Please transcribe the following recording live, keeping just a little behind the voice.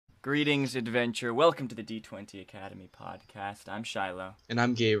Greetings, adventure. Welcome to the D20 Academy podcast. I'm Shiloh. And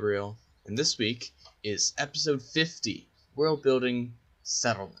I'm Gabriel. And this week is episode 50, World Building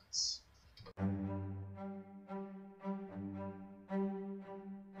Settlements.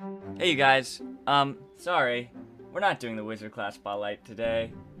 Hey, you guys. Sorry. We're not doing the wizard class spotlight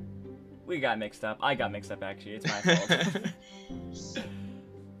today. We got mixed up. I got mixed up, actually. It's my fault.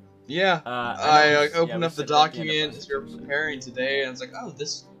 Yeah. I opened up the document as we were preparing today, and I was like, oh,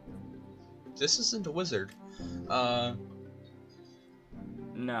 this isn't a wizard. No.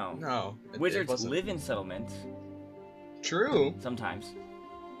 No. Wizards live in settlements. True. Sometimes.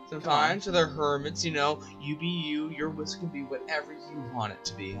 Sometimes they're hermits, you know. You be you, your wizard can be whatever you want it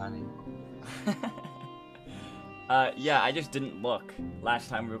to be, honey. Yeah, I just didn't look last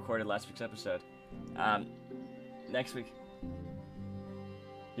time we recorded last week's episode. Next week.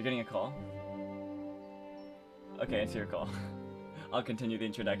 You're getting a call? Okay, it's your call. I'll continue the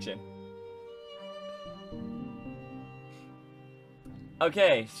introduction.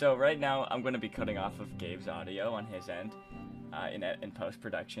 Okay, so right now I'm going to be cutting off of Gabe's audio on his end in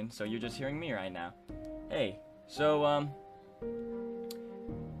post-production, so you're just hearing me right now. Hey, so,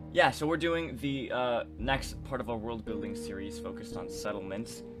 yeah, so we're doing the next part of our world-building series focused on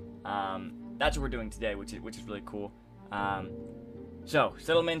settlements. That's what we're doing today, which is really cool. So,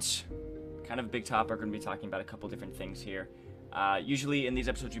 settlements, kind of a big topic. We're going to be talking about a couple different things here. Usually in these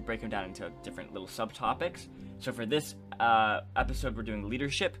episodes we break them down into different little subtopics. So for this episode we're doing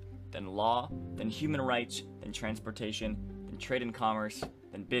leadership, then law, then human rights, then transportation, then trade and commerce,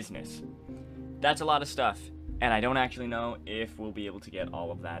 then business. That's a lot of stuff, and I don't actually know if we'll be able to get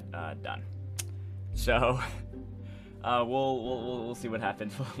all of that done. So we'll see what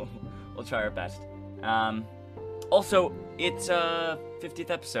happens. We'll try our best. Also, it's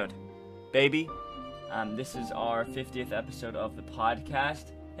 50th episode, baby. This is our 50th episode of the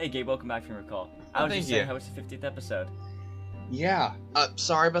podcast. Hey, Gabe, welcome back from your call. I was just saying, how was the 50th episode? Yeah.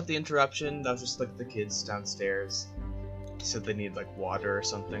 Sorry about the interruption. That was just like the kids downstairs. They said they need like water or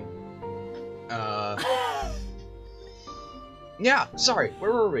something. Yeah. Sorry.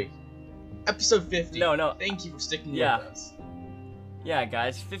 Where were we? Episode 50. No. Thank you for sticking with us. Yeah,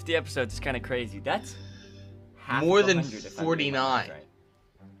 guys, 50 episodes is kind of crazy. That's half more of than 100, 49. Right.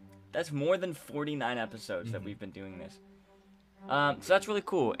 That's more than 49 episodes that we've been doing this. So that's really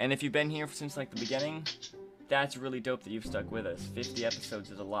cool. And if you've been here since like the beginning, that's really dope that you've stuck with us. 50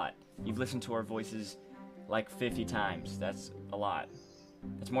 episodes is a lot. You've listened to our voices like 50 times. That's a lot.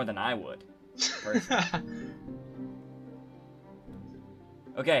 That's more than I would, personally.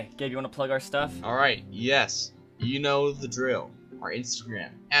 Okay, Gabe, you want to plug our stuff? Alright, yes. You know the drill. Our Instagram,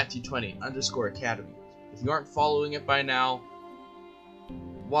 @D20_Academy. If you aren't following it by now,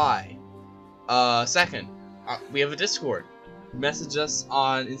 why? Second, we have a Discord. Message us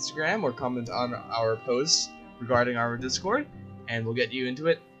on Instagram or comment on our posts regarding our Discord, and we'll get you into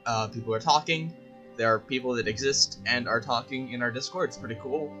it. People are talking. There are people that exist and are talking in our Discord. It's pretty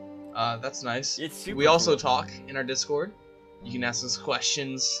cool. That's nice. It's super We also cool. talk in our Discord. You can ask us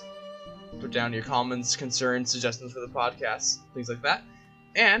questions, put down your comments, concerns, suggestions for the podcast, things like that.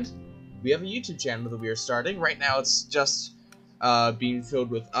 And we have a YouTube channel that we are starting. Right now it's just being filled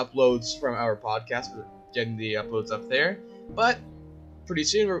with uploads from our podcast. We're getting the uploads up there. But pretty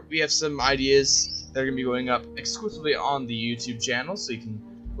soon we have some ideas that are going to be going up exclusively on the YouTube channel, so you can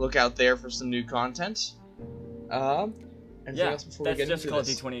look out there for some new content. Anything else before we get that's just into called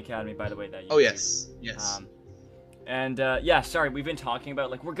this? D20 Academy, by the way. That YouTube. Oh, yes. Yeah, sorry, we've been talking about,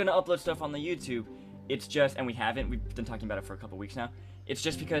 like, we're going to upload stuff on the YouTube. It's just, and we've been talking about it for a couple weeks now. It's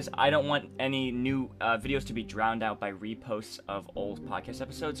just because I don't want any new videos to be drowned out by reposts of old podcast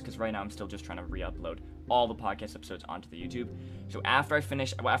episodes, because right now I'm still just trying to re-upload all the podcast episodes onto the YouTube. So after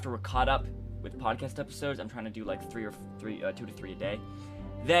we're caught up with podcast episodes, I'm trying to do like 2 to 3 a day.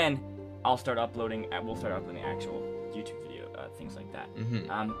 Then we'll start uploading actual YouTube video, things like that.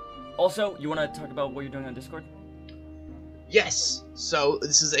 Also, you want to talk about what you're doing on Discord? Yes! So,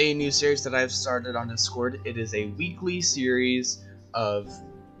 this is a new series that I've started on Discord. It is a weekly series of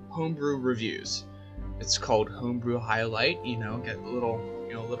homebrew reviews. It's called Homebrew Highlight, you know, get a little,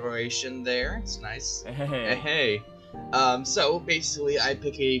 alliteration there. It's nice. Hey. So, basically, I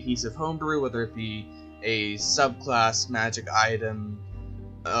pick a piece of homebrew, whether it be a subclass, magic item,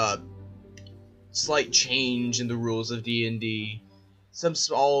 slight change in the rules of D&D, some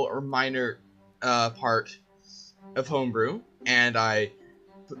small or minor part of homebrew, and I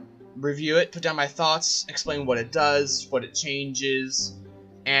review it, put down my thoughts, explain what it does, what it changes,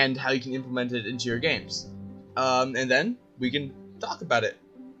 and how you can implement it into your games. And then we can talk about it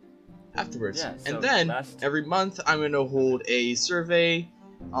afterwards. Yeah, so and then every month I'm going to hold a survey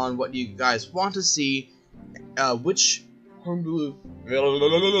on what you guys want to see, which homebrew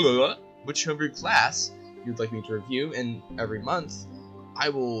class you'd like me to review, and every month I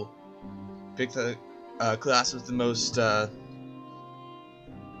will pick the class with the most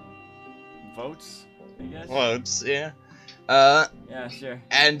Votes, I guess. votes, yeah. Yeah, sure.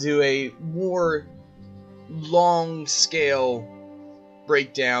 And do a more long scale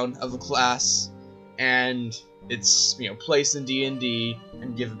breakdown of the class and its place in D&D,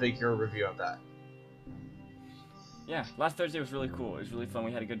 and give a big hero review of that. Yeah, last Thursday was really cool. It was really fun.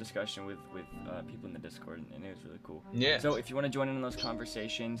 We had a good discussion with people in the Discord, and it was really cool. Yeah. So if you want to join in on those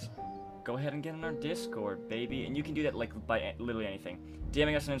conversations, go ahead and get in our Discord, baby. And you can do that like by literally anything.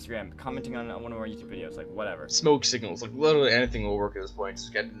 DMing us on Instagram, commenting on one of our YouTube videos, like whatever. Smoke signals, like literally anything will work at this point.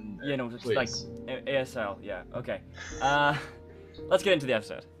 Just get in there, Yeah, no, just please. like ASL. Yeah. Okay. Let's get into the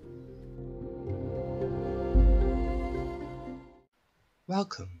episode.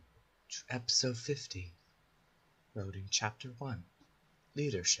 Welcome to episode 50. Loading chapter 1.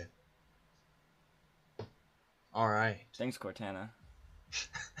 Leadership. Alright. Thanks, Cortana.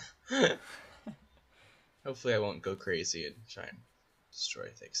 Hopefully I won't go crazy and try and destroy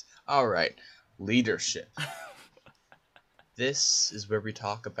things. Alright. Leadership. This is where we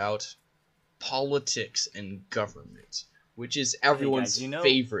talk about politics and government, which is everyone's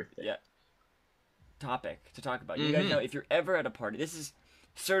favorite thing. Yeah. Topic to talk about. You guys know, if you're ever at a party, this is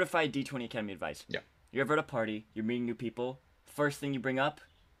certified D20 Academy advice. Yeah. You're ever at a party, you're meeting new people, first thing you bring up,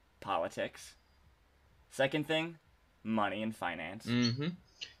 politics. Second thing, money and finance.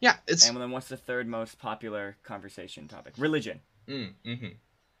 Yeah, it's... And then what's the third most popular conversation topic? Religion.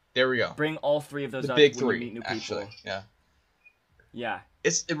 There we go. Bring all three of those the up big when three, you meet new actually. people. Yeah. Yeah.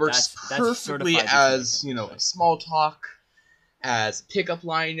 It works That's perfectly as, small talk, as pickup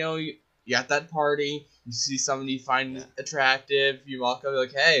line, you're at that party, you see somebody you find attractive, you walk up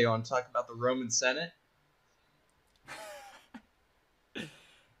like, hey, you want to talk about the Roman Senate?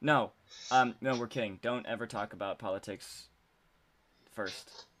 No, we're kidding. Don't ever talk about politics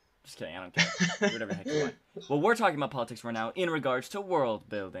first. Just kidding, I don't care. Do whatever the heck you want. Well, we're talking about politics right now in regards to world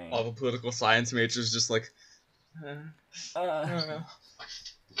building. All the political science majors just like...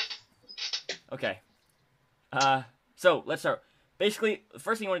 Okay. So, let's start. Basically, the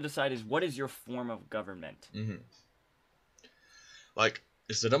first thing you want to decide is, what is your form of government? Like,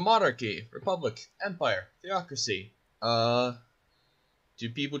 is it a monarchy, republic, empire, theocracy? Do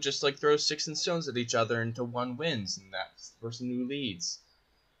people just, throw sticks and stones at each other until one wins, and that's the person who leads?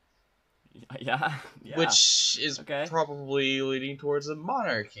 Yeah. Which is probably leading towards a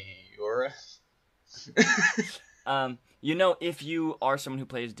monarchy, or if you are someone who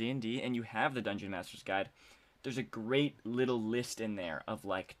plays D&D and you have the Dungeon Master's Guide, there's a great little list in there of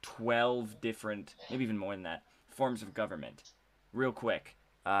 12 different, maybe even more than that, forms of government. Real quick,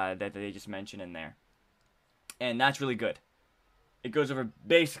 that they just mentioned in there. And that's really good. It goes over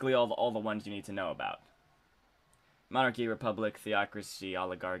basically all the ones you need to know about. Monarchy, republic, theocracy,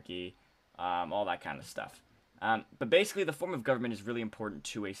 oligarchy, all that kind of stuff. But basically, the form of government is really important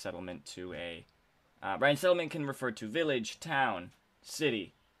to a settlement, right? Settlement can refer to village, town,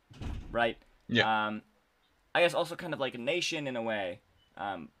 city, right? Yeah. I guess also kind of like a nation in a way,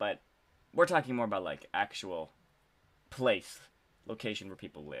 but we're talking more about actual place, location where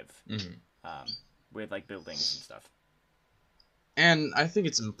people live, with buildings and stuff. And I think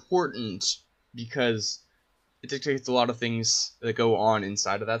it's important because it dictates a lot of things that go on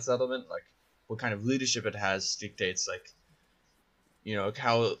inside of that settlement, what kind of leadership it has dictates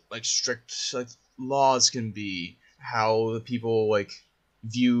how strict laws can be, how the people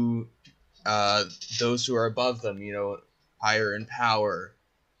view those who are above them, higher in power,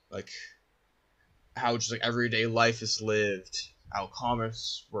 how just everyday life is lived, how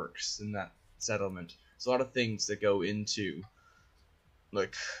commerce works in that settlement. There's a lot of things that go into a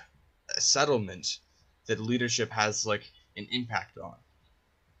settlement that leadership has an impact on.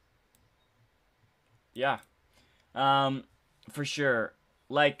 Yeah. For sure.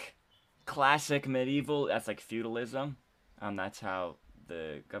 Classic medieval, that's feudalism. That's how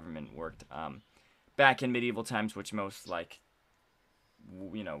the government worked. Back in medieval times, which most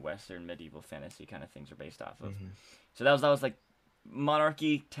Western medieval fantasy kind of things are based off of. So that was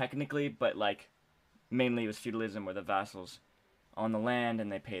monarchy technically, but mainly it was feudalism, where the vassals on the land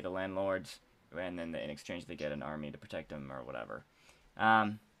and they pay the landlords, and then in exchange they get an army to protect them or whatever.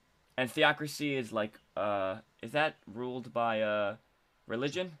 And theocracy is is that ruled by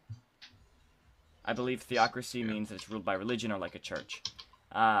religion? I believe theocracy means that it's ruled by religion or a church.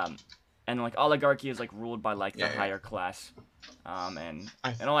 And oligarchy is ruled by the higher class, and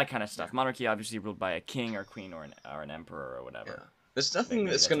all that kind of stuff. Monarchy obviously ruled by a king or queen or an emperor or whatever. There's nothing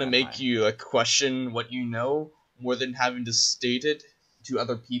Maybe that's that's gonna around make high. you like question what you know more than having to state it to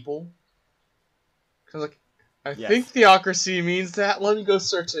other people. Cause like, I think Yes. theocracy means that. Let me go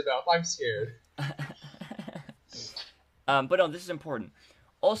search it up. I'm scared. But no, this is important.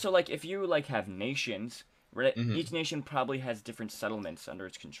 Also, like, if you like have nations, right? Mm-hmm. Each nation probably has different settlements under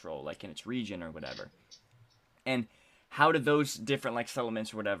its control, like in its region or whatever. And how do those different like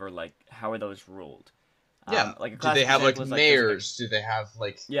settlements or whatever, like, how are those ruled? Yeah. Like a Do they classic have like example is like there's like a mayors? Do they have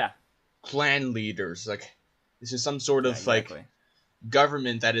like yeah, clan leaders? Like, this is some sort yeah, of like exactly.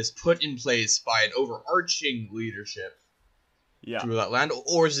 government that is put in place by an overarching leadership to Yeah, rule that land,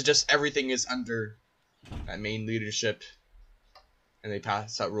 or is it just everything is under that main leadership and they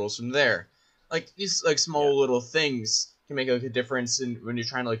pass out rules from there? Like these like yeah, small little things can make like a difference in when you're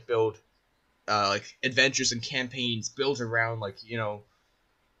trying to like build like adventures and campaigns built around like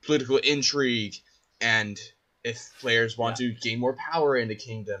political intrigue, and if players want yeah. to gain more power in the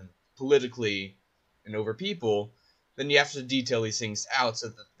kingdom politically and over people, then you have to detail these things out so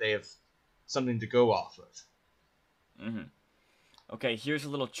that they have something to go off of. Mm-hmm. Okay, here's a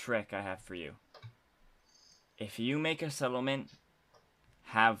little trick I have for you. If you make a settlement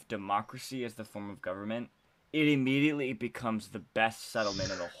have democracy as the form of government, it immediately becomes the best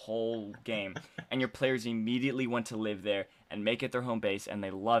settlement of the whole game, and your players immediately want to live there and make it their home base, and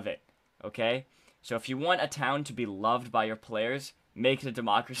they love it. Okay? So if you want a town to be loved by your players, make it a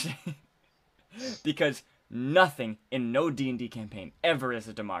democracy. Because nothing in no D&D campaign ever is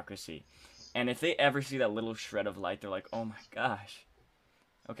a democracy. And if they ever see that little shred of light, they're like, oh my gosh.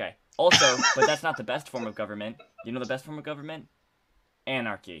 Okay. Also, but that's not the best form of government. You know the best form of government?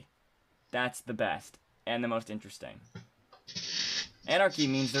 Anarchy. That's the best and the most interesting. Anarchy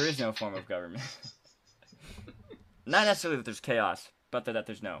means there is no form of government. Not necessarily that there's chaos, but that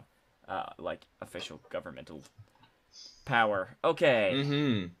there's no, like, official governmental power. Okay.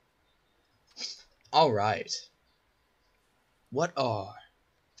 Mm-hmm. All right. What are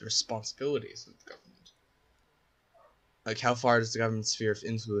the responsibilities of the government? Like, how far does the government's sphere of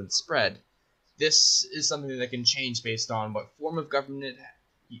influence spread? This is something that can change based on what form of government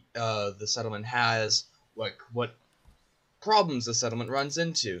the settlement has, like what problems the settlement runs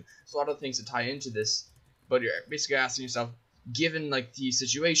into. There's a lot of things that tie into this, but you're basically asking yourself, given like the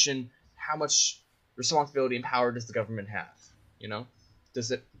situation, how much responsibility and power does the government have? You know,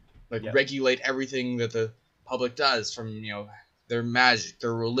 does it like Yep. regulate everything that the public does, from their magic,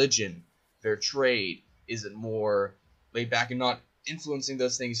 their religion, their trade? Is it more laid back and not influencing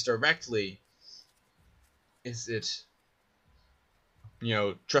those things directly? Is it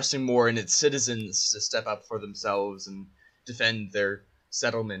trusting more in its citizens to step up for themselves and defend their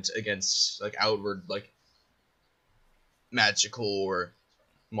settlement against like outward like magical or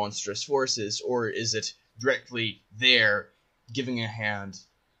monstrous forces, or is it directly there giving a hand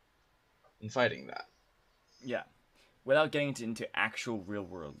in fighting that? Yeah. Without getting into actual real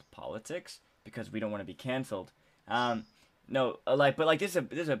world politics, because we don't want to be canceled. No, but like this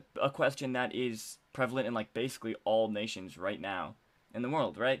is a question that is prevalent in like basically all nations right now in the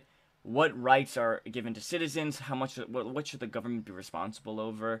world, right? What rights are given to citizens? How much? What should the government be responsible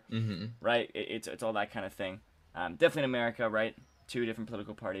over? Mm-hmm. Right? It's all that kind of thing. Definitely in America, right? Two different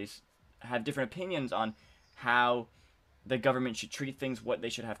political parties have different opinions on how the government should treat things, what they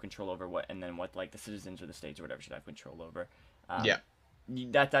should have control over, what, and then what like the citizens or the states or whatever should have control over. Yeah.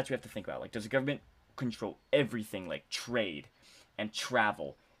 That's what you have to think about. Like, does the government control everything, like trade and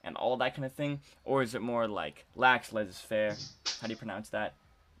travel and all that kind of thing, or is it more like lax, laissez-faire? How do you pronounce that?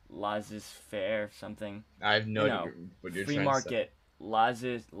 Laissez-faire something. I have no idea what you're Free trying market,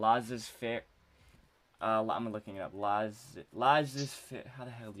 laissez-faire. I'm looking it up. Laissez-faire. How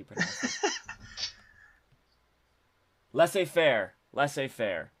the hell do you pronounce this? Laissez-faire.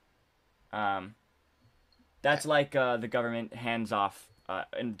 Laissez-faire. That's like the government hands off,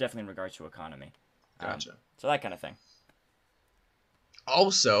 and definitely in regards to economy. to say. Gotcha. So that kind of thing.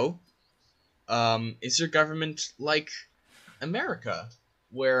 Also, is your government like America,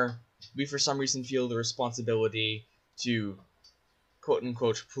 where we for some reason feel the responsibility to quote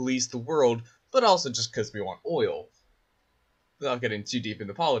unquote police the world, but also just because we want oil? Without getting too deep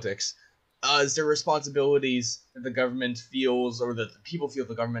into politics, is there responsibilities that the government feels, or that the people feel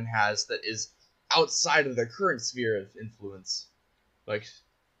the government has, that is outside of their current sphere of influence? Like,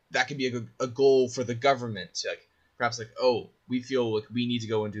 that could be a goal for the government. Like, perhaps like, oh, we feel like we need to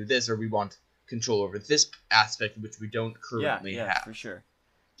go and do this, or we want control over this aspect which we don't currently Yeah, have. for sure.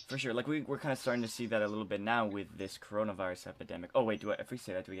 For sure. Like, we're kind of starting to see that a little bit now with this coronavirus epidemic. Oh, wait, if we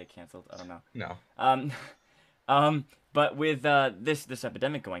say that, do we get canceled? I don't know. No. But with this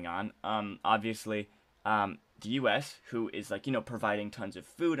epidemic going on, obviously, the U.S., who is like, providing tons of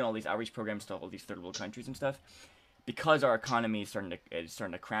food and all these outreach programs to all these third world countries and stuff, because our economy is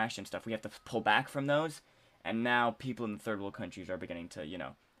starting to crash and stuff, we have to pull back from those. And now people in the third world countries are beginning to,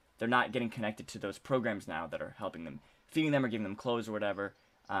 they're not getting connected to those programs now that are helping them, feeding them or giving them clothes or whatever,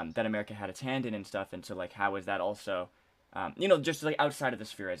 that America had its hand in and stuff. And so, like, how is that also, just like outside of the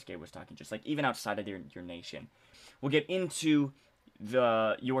sphere, as Gabe was talking, just like even outside of your nation. We'll get into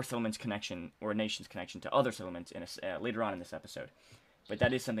your settlement's connection or nation's connection to other settlements later on in this episode. But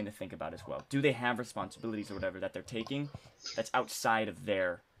that is something to think about as well. Do they have responsibilities or whatever that they're taking that's outside of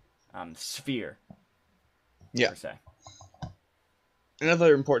their sphere? Yeah. Per se.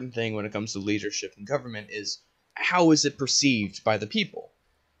 Another important thing when it comes to leadership and government is, how is it perceived by the people?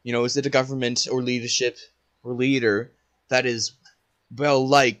 Is it a government or leadership or leader that is well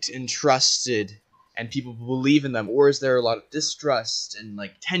liked and trusted and people believe in them, or is there a lot of distrust and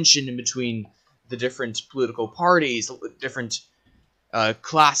like tension in between the different political parties, different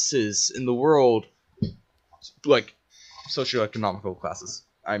classes in the world, like socioeconomical classes?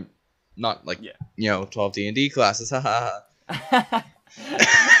 I'm not like 12 D&D classes.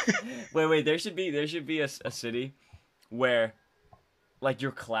 Wait, there should be a city where like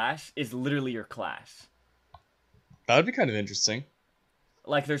your class is literally your class. That would be kind of interesting.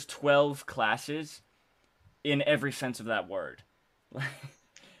 Like there's 12 classes in every sense of that word.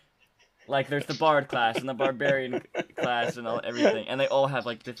 Like there's the bard class and the barbarian class and everything, and they all have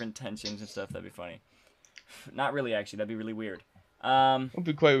like different tensions and stuff. That'd be funny. Not really, actually. That'd be really weird. It would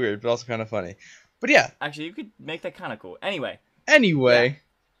be quite weird, but also kind of funny. But yeah. Actually, you could make that kind of cool. Anyway. Yeah.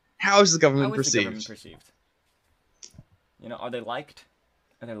 How is the government perceived? The government perceived? Are they liked?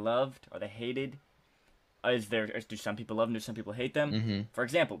 Are they loved? Are they hated? Do some people love them? Do some people hate them? Mm-hmm. For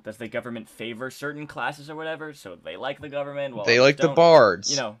example, does the government favor certain classes or whatever? So they like the government. While they like the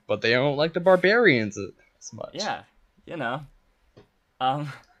bards, but they don't like the barbarians as much. Yeah,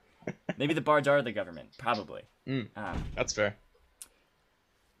 maybe the bards are the government. Probably. That's fair.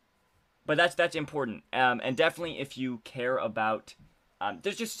 But that's important, and definitely if you care about,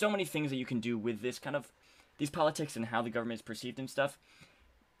 there's just so many things that you can do with this kind of these politics and how the government is perceived and stuff.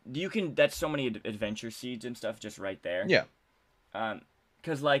 That's so many adventure seeds and stuff just right there. Yeah.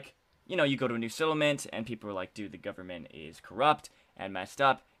 Because, like, you go to a new settlement and people are like, dude, the government is corrupt and messed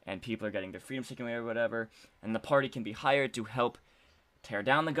up and people are getting their freedom taken away or whatever. And the party can be hired to help tear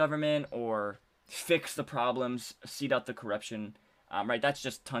down the government or fix the problems, seed out the corruption. Right? That's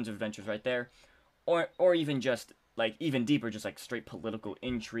just tons of adventures right there. Or even just, like, even deeper, just, like, straight political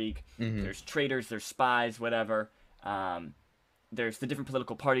intrigue. Mm-hmm. There's traitors, there's spies, whatever. There's the different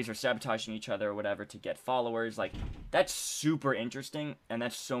political parties are sabotaging each other or whatever to get followers. Like, that's super interesting, and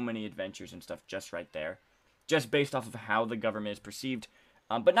that's so many adventures and stuff just right there. Just based off of how the government is perceived.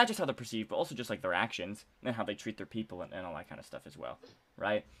 But not just how they're perceived, but also just, like, their actions and how they treat their people and all that kind of stuff as well.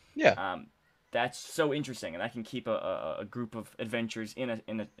 Right? Yeah. That's so interesting, and I can keep a group of adventures in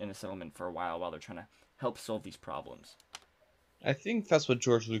a settlement for a while they're trying to help solve these problems. I think that's what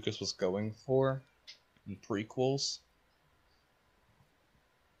George Lucas was going for in prequels.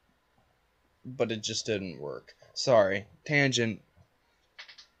 But it just didn't work. Sorry. Tangent.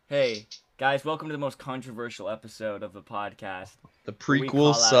 Hey, guys, welcome to the most controversial episode of the podcast. The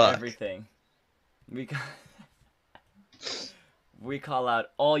prequels suck. Everything. We call out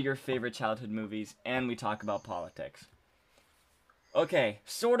all your favorite childhood movies, and we talk about politics. Okay,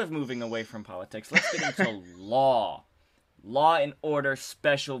 sort of moving away from politics, let's get into law. Law and Order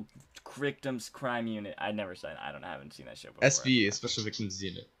Special Victims Crime Unit. I haven't seen that show before. SVU, Special Victims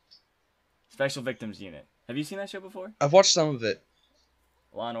Unit. Special Victims Unit. Have you seen that show before? I've watched some of it.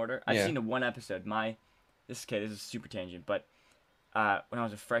 Law and Order? I've seen one episode. This is a super tangent, but when I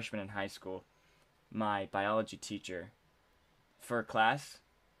was a freshman in high school, my biology teacher, for class,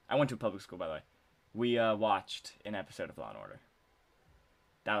 I went to a public school, by the way, we watched an episode of Law and Order.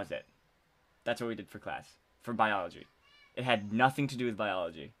 That was it. That's what we did for class, for biology. It had nothing to do with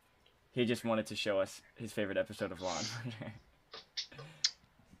biology. He just wanted to show us his favorite episode of Law and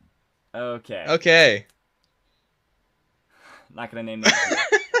Order. Okay. Not gonna name names.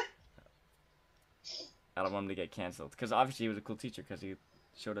 I don't want him to get canceled, because obviously he was a cool teacher because he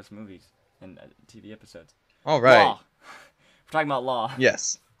showed us movies and TV episodes. All right. Law. We're talking about law.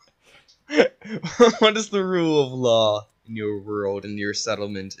 Yes. What is the rule of law in your world, in your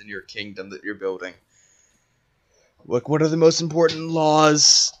settlement, in your kingdom that you're building? Like, what are the most important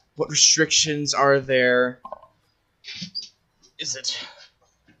laws? What restrictions are there? Is it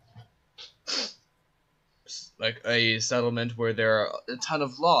like a settlement where there are a ton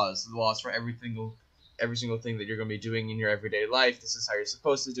of laws for every single thing that you're going to be doing in your everyday life? This is how you're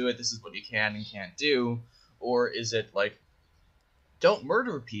supposed to do it. This is what you can and can't do. Or is it like, don't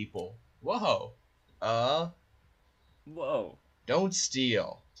murder people? Whoa. Whoa. Don't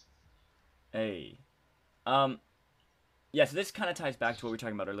steal. Hey. Yeah, so this kind of ties back to what we were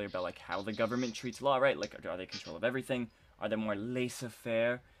talking about earlier about, like, how the government treats law, right? Like, are they in control of everything? Are they more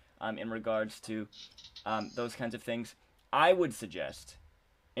laissez-faire in regards to those kinds of things? I would suggest,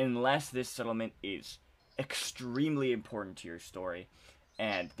 unless this settlement is extremely important to your story,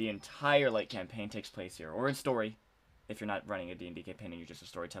 and the entire, like, campaign takes place here, or in story, if you're not running a D&D campaign and you're just a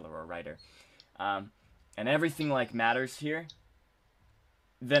storyteller or a writer, and everything, like, matters here,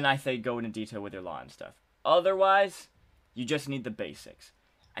 then I say go into detail with your law and stuff. Otherwise, you just need the basics.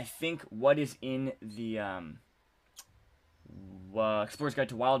 I think what is in the Explorer's Guide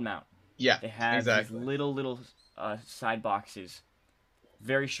to Wildmount. Yeah, they have exactly. these little side boxes,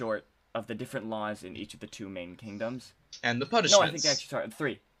 very short, of the different laws in each of the 2 main kingdoms. And the punishments. No, I think actually, sorry,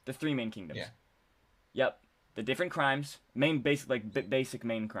 3. The 3 main kingdoms. Yeah. Yep. The different crimes, basic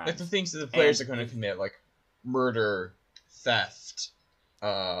main crimes. Like the things that the players are going to commit, like murder, theft,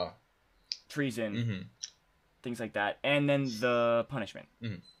 treason, things like that, and then the punishment.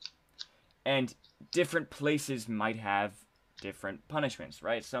 And different places might have different punishments,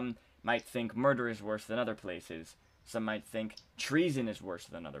 right? Some might think murder is worse than other places. Some might think treason is worse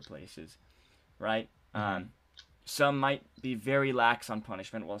than other places, right? Some might be very lax on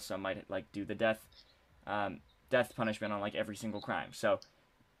punishment, while some might like do the death punishment on like every single crime. So,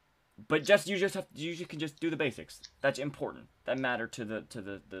 but you can just do the basics. That's important. That matter to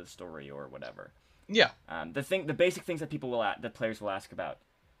the story or whatever. Yeah. The basic things that players will ask about.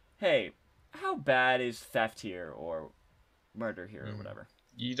 Hey, how bad is theft here or murder here or whatever?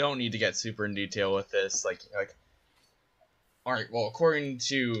 You don't need to get super in detail with this. Like, all right. Well, according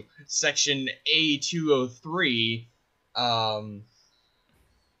to section A203,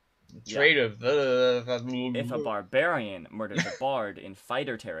 trait of the. If a barbarian murders a bard in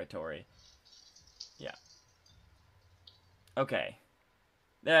fighter territory. Yeah. Okay.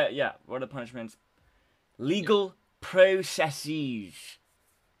 Yeah. What are the punishments? Legal processes.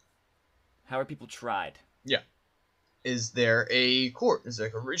 How are people tried? Yeah. Is there a court? Is there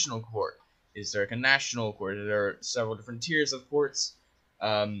like a regional court? Is there like a national court? Are there several different tiers of courts?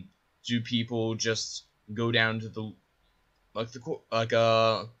 Do people just go down to the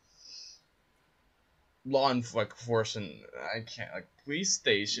law enforcement? I can't police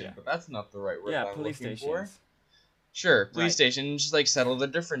station, but that's not the right word. Yeah, I'm police looking stations. for. Sure, police Right. station, just like settle the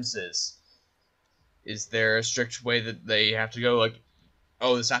differences. Is there a strict way that they have to go? Like,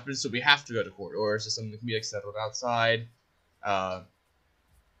 oh, this happens, so we have to go to court, or is this something that can be like settled outside?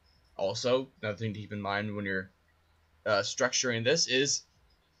 Also, another thing to keep in mind when you're structuring this is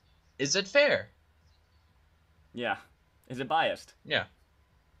it fair? Yeah. Is it biased? Yeah,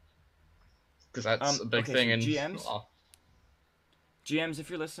 because that's a big thing so in GMs. law. GMs, if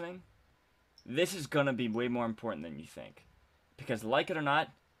you're listening, this is gonna be way more important than you think, because like it or not,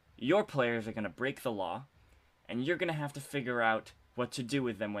 your players are gonna break the law, and you're gonna have to figure out what to do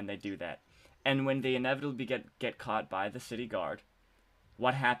with them when they do that. And when they inevitably get caught by the city guard,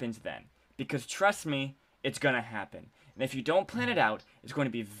 what happens then? Because trust me, it's going to happen. And if you don't plan it out, it's going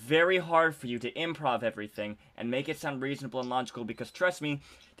to be very hard for you to improv everything and make it sound reasonable and logical, because trust me,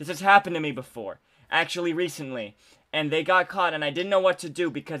 this has happened to me before. Actually, recently. And they got caught and I didn't know what to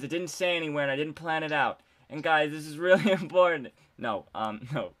do because it didn't say anywhere and I didn't plan it out. And guys, this is really important. No.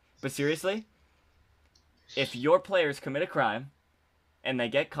 But seriously, if your players commit a crime and they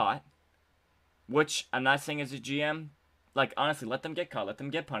get caught, which I'm not saying as a GM, like, honestly, let them get caught, let them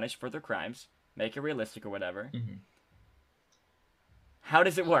get punished for their crimes, make it realistic or whatever. How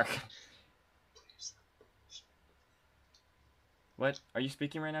does it work? What? Are you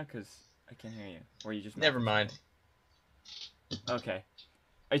speaking right now? Because I can't hear you. Or you just... Never mind. Okay.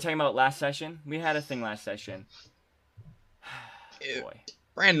 Are you talking about last session? We had a thing last session. Boy.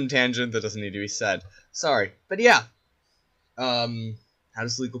 Random tangent that doesn't need to be said. Sorry. But yeah. How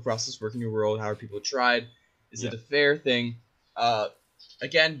does the legal process work in your world? How are people tried? Is it a fair thing?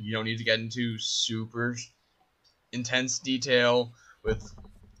 Again, you don't need to get into super intense detail with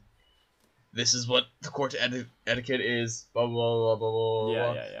this is what the court etiquette is, blah, blah, blah, blah, blah,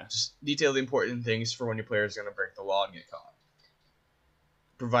 blah. Yeah. Just detail the important things for when your player is going to break the law and get caught.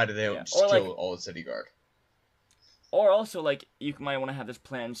 Provided they don't just kill all the city guard. Or also, like, you might want to have this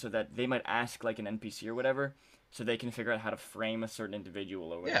plan so that they might ask, like, an NPC or whatever, so they can figure out how to frame a certain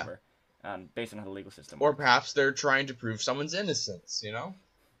individual or whatever, based on how the legal system works. Or perhaps they're trying to prove someone's innocence, you know?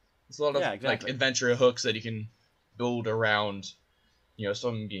 There's a lot of, like, adventure hooks that you can build around, you know,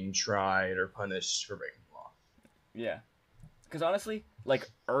 someone being tried or punished for breaking the law. Yeah. Because honestly, like,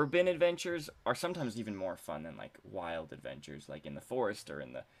 urban adventures are sometimes even more fun than, like, wild adventures, like in the forest or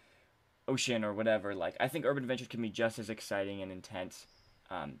in the ocean or whatever. Like, I think urban adventures can be just as exciting and intense.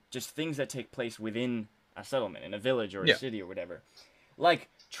 Just things that take place within a settlement, in a village or a Yeah. city or whatever. Like,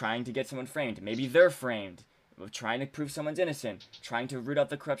 trying to get someone framed. Maybe they're framed. Trying to prove someone's innocent. Trying to root out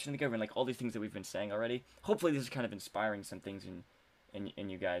the corruption in the government. Like, all these things that we've been saying already. Hopefully this is kind of inspiring some things in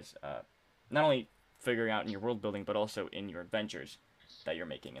you guys. Not only figuring out in your world building, but also in your adventures that you're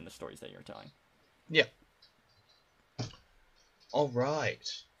making and the stories that you're telling. Yeah. All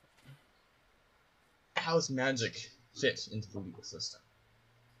right. How does magic fit into the legal system?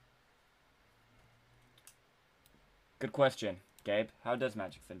 Good question, Gabe. How does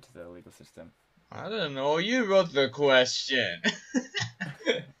magic fit into the legal system? I don't know. You wrote the question.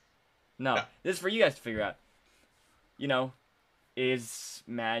 No, this is for you guys to figure out. You know, is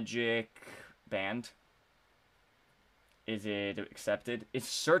magic banned? Is it accepted? Is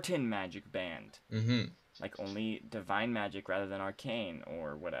certain magic banned? Mm-hmm. Like only divine magic rather than arcane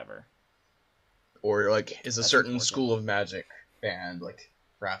or whatever. Or, like, is a That's certain important. school of magic banned? Like,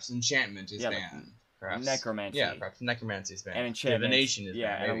 perhaps enchantment is Yeah, like banned. Perhaps necromancy. Yeah, perhaps necromancy is banned. And enchantment. Divination is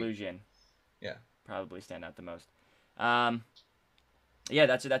yeah, banned. and maybe. illusion. Yeah. Probably stand out the most. Yeah,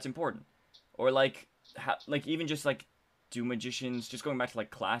 that's important. Or like even just like, do magicians, just going back to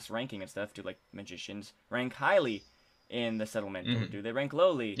like class ranking and stuff, do like magicians rank highly in the settlement, or do they rank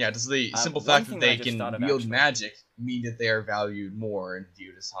lowly? Yeah, does the simple one fact thing that that I they just can thought of, wield actually. magic mean that they are valued more and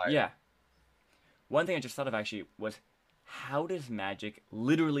viewed as higher? Yeah. One thing I just thought of actually was, how does magic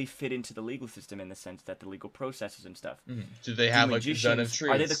literally fit into the legal system in the sense that the legal processes and stuff? Mm-hmm. Do they have like a zone of magicians-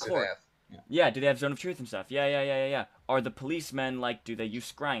 truth? are they the Do court? have- Yeah, do they have zone of truth and stuff? Yeah. Are the policemen, like, do they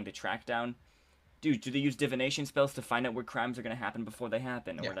use scrying to track down? Dude, do they use divination spells to find out where crimes are going to happen before they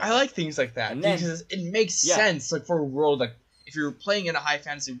happen? Or Yeah, whatever? I like things like that And then- because it makes Yeah. sense. Like for a world, like if you're playing in a high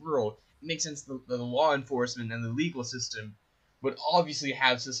fantasy world, it makes sense that the law enforcement and the legal system would obviously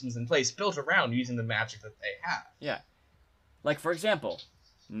have systems in place built around using the magic that they have. Yeah. Like, for example,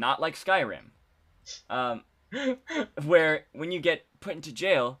 not like Skyrim, where when you get put into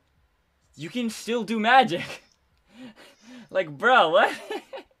jail, you can still do magic. Like, bro, what?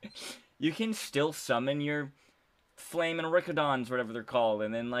 You can still summon your flame and ricodons, whatever they're called,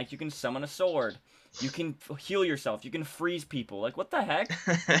 and then, like, you can summon a sword. You can heal yourself. You can freeze people. Like, what the heck?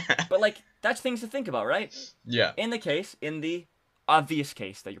 But, like, that's things to think about, right? Yeah. In the obvious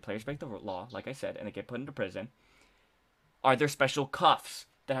case that your players break the law, like I said, and they get put into prison, are there special cuffs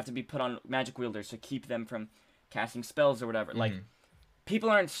that have to be put on magic wielders to keep them from casting spells or whatever? Like, people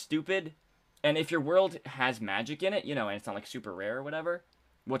aren't stupid, and if your world has magic in it, you know, and it's not, like, super rare or whatever,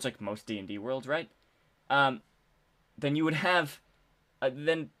 what's like most D&D worlds, right? Then you would have,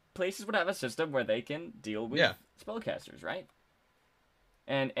 then places would have a system where they can deal with spellcasters, right?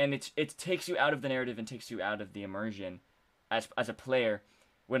 And it takes you out of the narrative and takes you out of the immersion as a player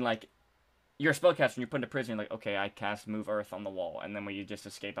when, like, you're a spellcaster and you're put into prison, you're like, okay, I cast Move Earth on the wall, and then when you just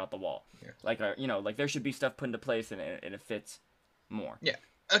escape out the wall. Yeah. Like, you know, like, there should be stuff put into place and it fits more. Yeah.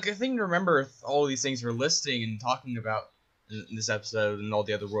 Like, a thing to remember with all these things we're listing and talking about in this episode and all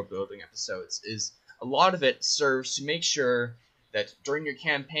the other world building episodes is a lot of it serves to make sure that during your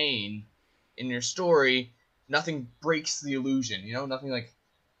campaign, in your story, nothing breaks the illusion, you know? Nothing, like,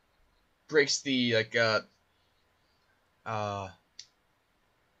 breaks the, like,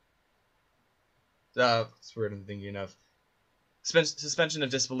 what's the word I'm thinking of? Suspension of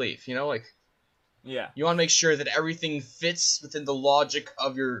disbelief, you know? Like, yeah. You want to make sure that everything fits within the logic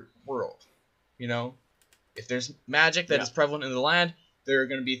of your world, you know? If there's magic that is prevalent in the land, there are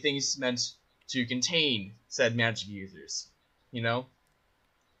going to be things meant to contain said magic users, you know?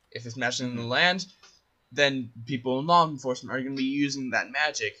 If there's magic in the land, then people in law enforcement are going to be using that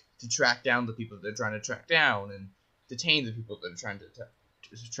magic to track down the people that they're trying to track down and detain the people that they're trying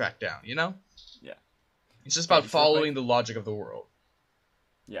to track down, you know? Yeah. It's just about following the logic of the world.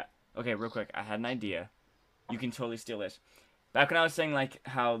 Yeah. Okay, real quick. I had an idea. You can totally steal this. Back when I was saying, like,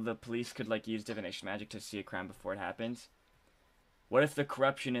 how the police could, like, use divination magic to see a crime before it happens, what if the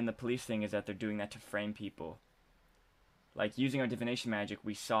corruption in the police thing is that they're doing that to frame people? Like, using our divination magic,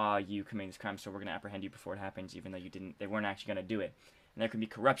 we saw you committing this crime, so we're going to apprehend you before it happens, even though they weren't actually going to do it. And there could be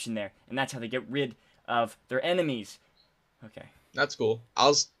corruption there, and that's how they get rid of their enemies. Okay. That's cool. I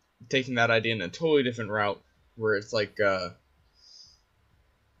was taking that idea in a totally different route, where it's like a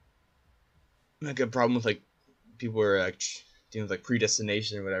problem with, like, people are, like, dealing with, like,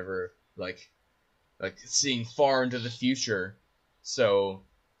 predestination or whatever, like seeing far into the future. So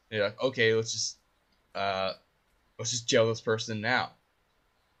you're like, okay, let's just jail this person now.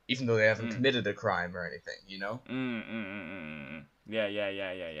 even though they haven't Mm. committed a crime or anything, you know?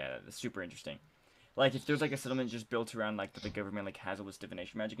 Yeah. That's super interesting. Like, if there's, like, a settlement just built around, like, that the government, like, has all this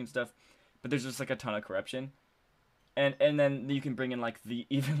divination magic and stuff, but there's just, like, a ton of corruption, and then you can bring in, like, the,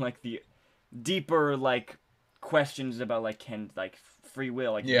 even, like, the deeper, like, questions about, like, can, like, free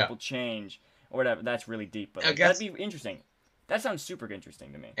will, like, Yeah. people change, or whatever. That's really deep, but, I like, guess- that'd be interesting. That sounds super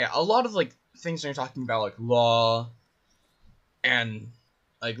interesting to me. Yeah, a lot of, like, things when you're talking about, like, law and,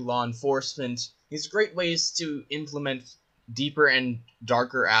 like, law enforcement, these are great ways to implement deeper and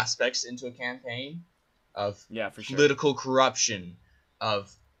darker aspects into a campaign of Yeah, for sure. political corruption,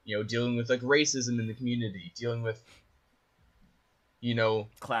 of, you know, dealing with, like, racism in the community, dealing with, you know...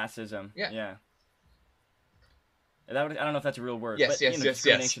 Classism. Yeah. Yeah. That would, I don't know if that's a real word, Yes, but, yes, you know, yes,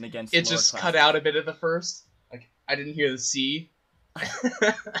 discrimination yes. against It lower just cut classes. out a bit at the first. Like, I didn't hear the C. I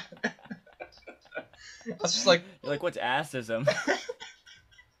was just like... You're like, what's assism?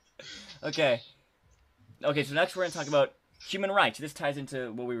 Okay, so next we're going to talk about human rights. This ties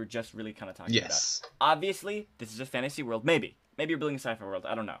into what we were just really kind of talking Yes. about. Obviously, this is a fantasy world. Maybe you're building a sci-fi world.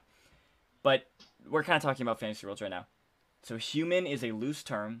 I don't know. But we're kind of talking about fantasy worlds right now. So human is a loose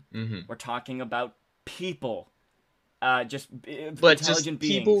term. Mm-hmm. We're talking about people. But intelligent just beings.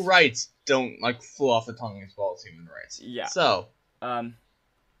 people rights don't, like, flow off the tongue as well as human rights. Yeah. So...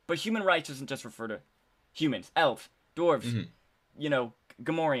 But human rights doesn't just refer to humans, elves, dwarves, Mhm. you know,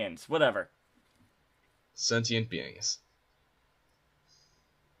 Gamorreans, whatever. Sentient beings.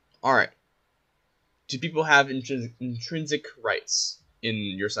 Alright. Do people have intrinsic rights in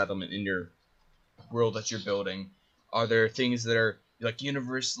your settlement, in your world that you're building? Are there things that are, like,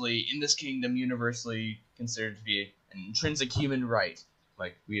 universally, in this kingdom, universally considered to be an intrinsic human right?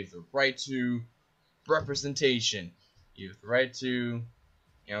 Like, we have the right to representation. You have the right to,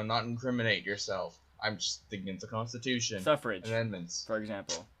 you know, not incriminate yourself. I'm just thinking of the Constitution. Suffrage, Amendments. for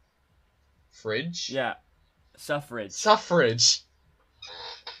example. Fridge? Yeah, suffrage. Suffrage.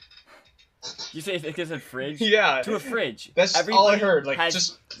 You say it said fridge? Yeah. To a fridge. That's all I Everybody heard. Like, has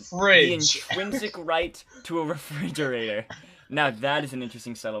just the fridge. intrinsic right to a refrigerator. Now that is an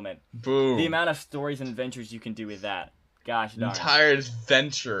interesting settlement. Boom. The amount of stories and adventures you can do with that. Gosh darn. Entire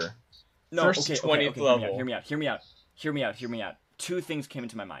adventure. No, First okay, 20th level. Hear me out. Two things came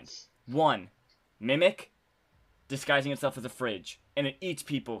into my mind. One, mimic disguising itself as a fridge, and it eats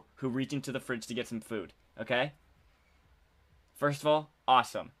people who reach into the fridge to get some food. Okay? First of all,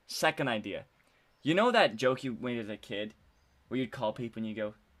 awesome. Second idea. You know that joke you made as a kid, where you'd call people and you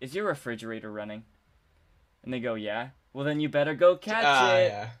go, "Is your refrigerator running?" And they go, "Yeah." Well, then you better go catch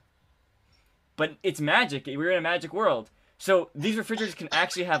it. Yeah. But it's magic. We're in a magic world. So these refrigerators can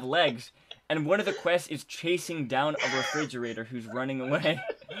actually have legs. And one of the quests is chasing down a refrigerator who's running away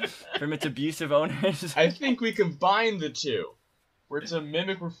from its abusive owners. I think we combine the two. Where it's a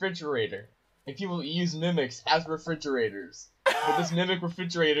mimic refrigerator. And people use mimics as refrigerators. But this mimic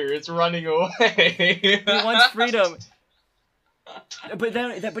refrigerator is running away. He wants freedom. But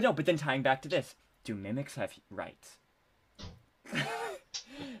then tying back to this, do mimics have rights?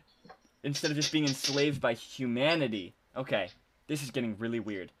 Instead of just being enslaved by humanity. Okay, this is getting really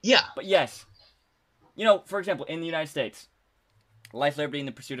weird. Yeah. But yes, you know, for example, in the United States, life, liberty, and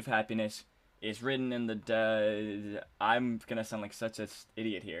the pursuit of happiness is written in the... I'm gonna sound like such an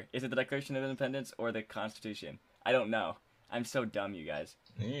idiot here. Is it the Declaration of Independence or the Constitution? I don't know. I'm so dumb, you guys.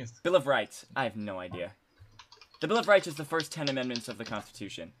 Yes. Bill of Rights. I have no idea. The Bill of Rights is the first 10 amendments of the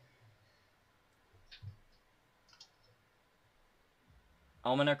Constitution.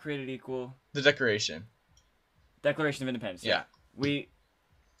 All men are created equal. The Declaration. Declaration of Independence. Yeah. We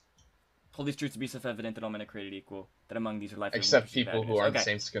hold these truths to be self-evident that all men are created equal, that among these are life. Except people who are okay. the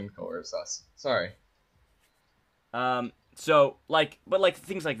same skin color as us. Sorry. So, like, but, like,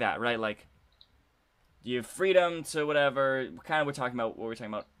 things like that, right? Like, you have freedom to whatever, kind of we're talking about what we were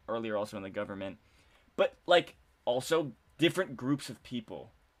talking about earlier also in the government. But, like, also different groups of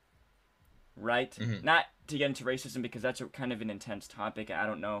people, right? Mm-hmm. Not to get into racism because that's kind of an intense topic. I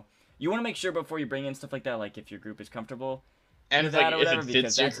don't know. You want to make sure before you bring in stuff like that, like, if your group is comfortable. And with like, that or if whatever, it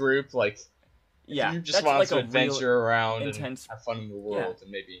fits your because group, like, yeah, if you just that's want like to a adventure around intense- and have fun in the world,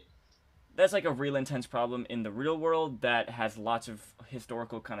 and maybe... That's like a real intense problem in the real world that has lots of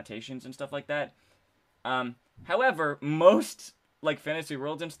historical connotations and stuff like that. However, most, like, fantasy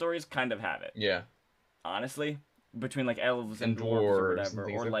worlds and stories kind of have it. Yeah. Honestly, between, like, elves and dwarves dwarves or and whatever,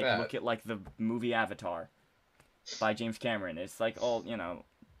 things or like like that. look at like the movie Avatar by James Cameron. It's like all, you know.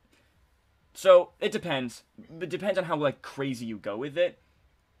 So it depends. It depends on how, like, crazy you go with it.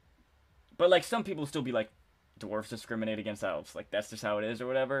 But, like, some people still be like, dwarves discriminate against elves, like that's just how it is or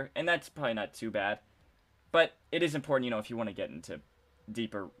whatever, and that's probably not too bad. But it is important, you know, if you want to get into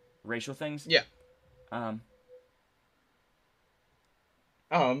deeper racial things. Yeah. You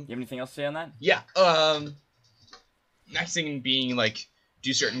have anything else to say on that? Yeah. Next thing being like,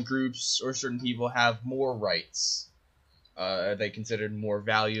 do certain groups or certain people have more rights? Are they considered more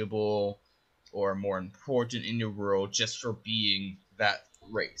valuable or more important in your world just for being that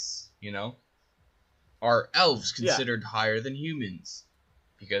race? You know, are elves considered higher than humans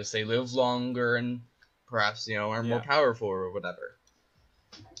because they live longer and perhaps are more powerful or whatever?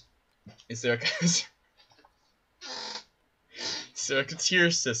 Is there a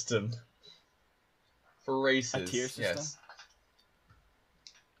tier system for races? A tier system? Yes.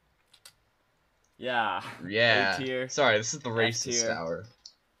 Yeah. Yeah. A tier. Sorry, this is the F racist tier. hour.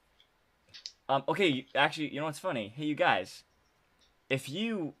 Okay, actually, you know what's funny? Hey, you guys, if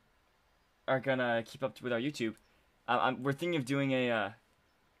you are gonna keep up with our YouTube, we're thinking of doing we're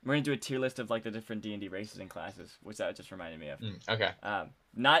gonna do a tier list of like the different D&D races and classes, which that just reminded me of. Okay.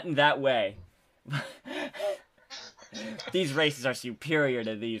 Not in that way. These races are superior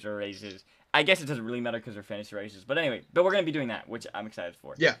to these races. I guess it doesn't really matter because they're fantasy races. But anyway, we're going to be doing that, which I'm excited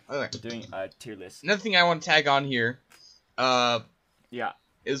for. Yeah, okay. We're doing a tier list. Another thing I want to tag on here, yeah,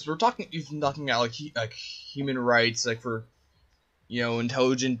 is you've been talking about like human rights, like for,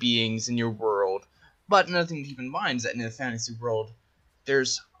 intelligent beings in your world. But another thing to keep in mind is that in a fantasy world,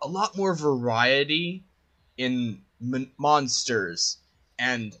 there's a lot more variety in monsters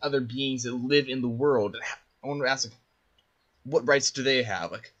and other beings that live in the world. I want to ask, like, what rights do they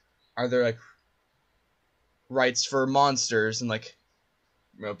have? Like, are there like rights for monsters and like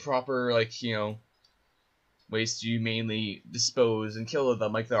proper ways to mainly dispose and kill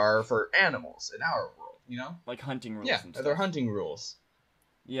them like there are for animals in our world? Like hunting rules. Yeah, and are there hunting rules?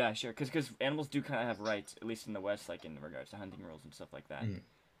 Yeah, sure. Because animals do kind of have rights, at least in the West, like in regards to hunting rules and stuff like that.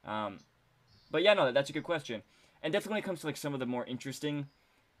 But yeah, no, that's a good question. And definitely when it comes to like some of the more interesting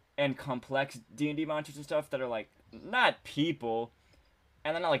and complex D&D monsters and stuff that are like not people,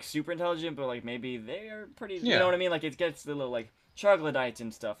 and they're not like super intelligent, but like maybe they are pretty. You know what I mean? Like it gets the little like troglodytes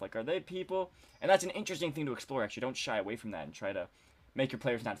and stuff. Like, are they people? And that's an interesting thing to explore. Actually, don't shy away from that and try to make your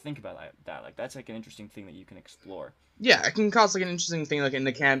players not think about that. Like that's like an interesting thing that you can explore. Yeah, it can cause like an interesting thing like in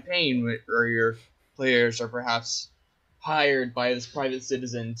the campaign where your players are perhaps hired by this private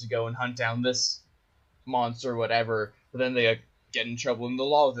citizen to go and hunt down this monster or whatever, but then they get in trouble in the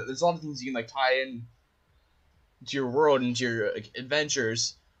law with it. There's a lot of things you can tie in to your world and to your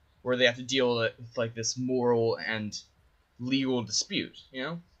adventures where they have to deal with like this moral and legal dispute,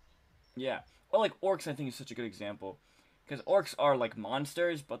 Yeah. Well, like orcs, I think is such a good example, because orcs are like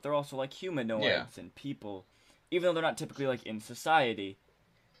monsters, but they're also like humanoids and people, even though they're not typically like in society.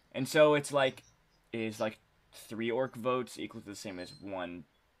 And so it's like, is like 3 orc votes equal to the same as 1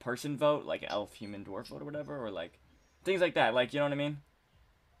 person vote, like elf, human, dwarf vote or whatever, or like things like that. Like, you know what I mean?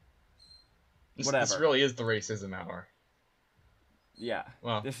 Whatever. This really is the racism hour. Yeah.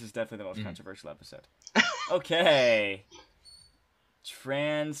 Well, this is definitely the most controversial episode. Okay.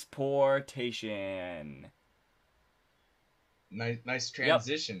 Transportation. Nice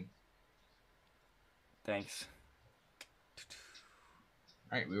transition. Yep. Thanks.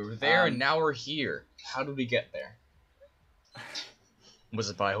 Alright, we were there and now we're here. How did we get there? Was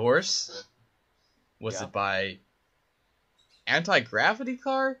it by horse? Was it by anti-gravity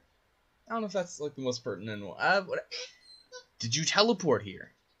car? I don't know if that's like the most pertinent one. Did you teleport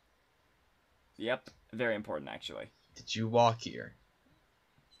here? Yep, very important actually. Did you walk here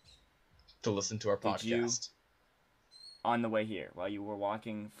to listen to our podcast? Did you, on the way here, while you were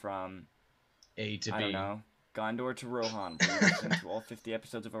walking from A to B? I don't know, Gondor to Rohan, where you listen to all 50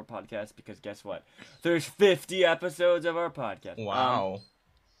 episodes of our podcast, because guess what? There's 50 episodes of our podcast. Wow.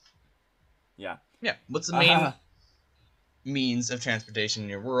 Yeah. Yeah. What's the main means of transportation in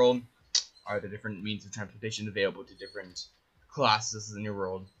your world? Are there different means of transportation available to different classes in your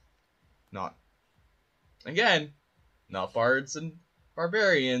world? Not bards and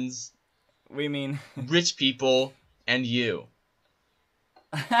barbarians. We mean rich people and you.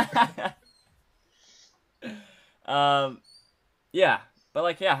 Yeah, but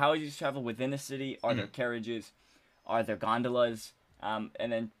like, how would you travel within a city? Are there carriages? Are there gondolas? And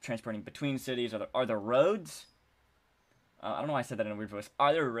then transporting between cities. Are there roads? I don't know why I said that in a weird voice.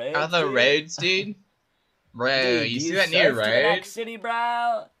 Are there roads? Are there roads, dude? Bro, dude, you see that near road? The next city,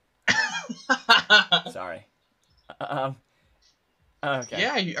 bro. Sorry. Okay.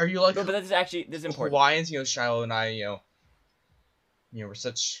 Yeah, are you like? No, but this is important. Hawaiians, Shiloh and I, we're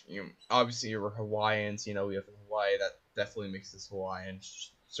such, obviously we're Hawaiians. We have Hawaii. That definitely makes us Hawaiian,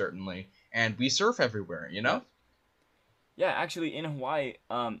 certainly. And we surf everywhere, Yeah, actually, in Hawaii,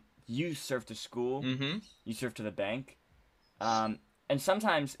 you surf to school. Mm-hmm. You surf to the bank. And And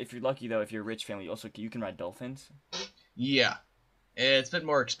sometimes, if you're lucky though, if you're a rich family, you can ride dolphins. Yeah. It's a bit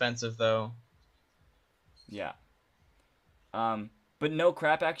more expensive, though. Yeah. But no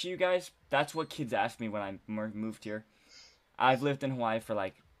crap, actually, you guys. That's what kids asked me when I moved here. I've lived in Hawaii for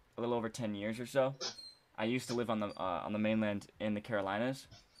like a little over 10 years or so. I used to live on the mainland in the Carolinas.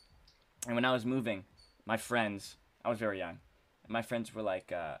 And when I was moving, my friends, I was very young, and my friends were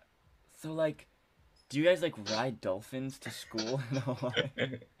like, so like, do you guys like ride dolphins to school in Hawaii?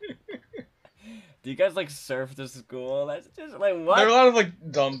 Do you guys like surf to school? That's just like, what? There are a lot of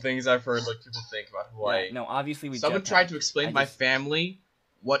like dumb things I've heard like people think about Hawaii. Yeah, no, obviously we Someone tried to explain to my family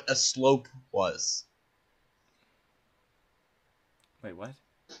what a slope was. Wait, what?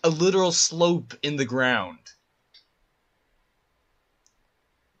 A literal slope in the ground.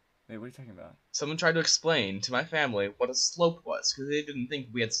 Wait, what are you talking about? Someone tried to explain to my family what a slope was, because they didn't think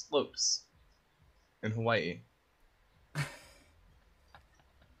we had slopes in Hawaii.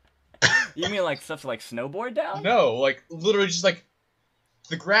 You mean like stuff to like snowboard down? No, like literally just like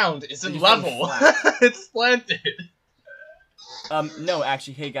the ground isn't Just level. It's slanted. No,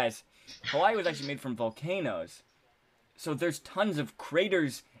 actually, hey guys, Hawaii was actually made from volcanoes. So there's tons of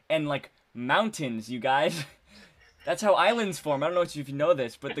craters and like mountains, you guys. That's how islands form. I don't know if you know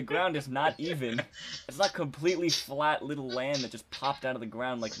this, but the ground is not even. It's not completely flat little land that just popped out of the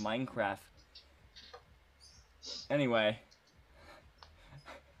ground like Minecraft. Anyway.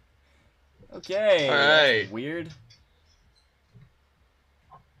 Okay. All right. That's weird.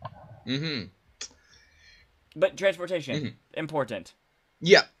 Mm-hmm. But transportation, important.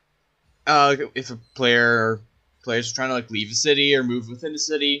 Yeah. If a player's trying to like leave a city or move within a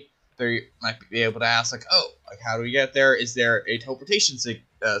city, they might be able to ask like, oh, like how do we get there? Is there a teleportation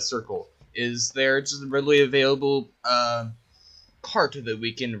circle? Is there just a readily available cart that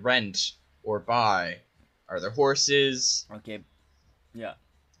we can rent or buy? Are there horses? Okay. Yeah.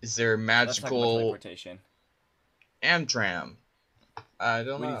 Is there Let's talk about magical teleportation. Amtram? I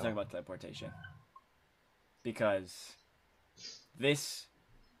don't We know. need to talk about teleportation. Because this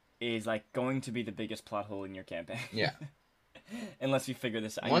is like going to be the biggest plot hole in your campaign. Yeah. Unless you figure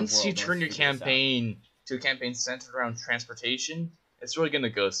this out. Once you turn your campaign to a campaign centered around transportation, it's really gonna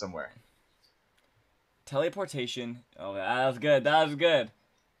go somewhere. Teleportation. Oh, that was good. That was good.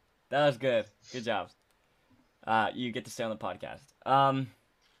 That was good. Good job. You get to stay on the podcast.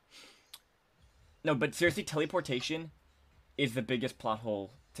 No, but seriously, teleportation is the biggest plot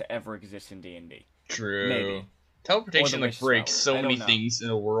hole to ever exist in D&D. True. Maybe. Teleportation like breaks so I many don't know. things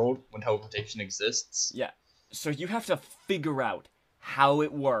in a world when teleportation exists. Yeah. So you have to figure out how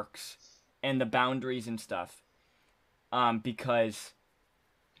it works and the boundaries and stuff. Because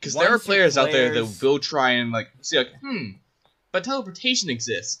there are players out there that will try and like see like, but teleportation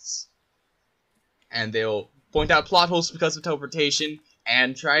exists. And they'll point out plot holes because of teleportation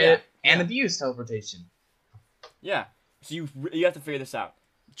and try it and abuse teleportation. Yeah. So you have to figure this out.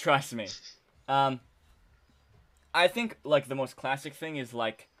 Trust me. I think like the most classic thing is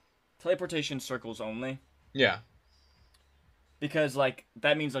like teleportation circles only. Yeah. Because like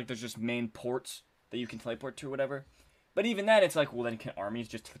that means like there's just main ports that you can teleport to or whatever. But even then it's like, well then can armies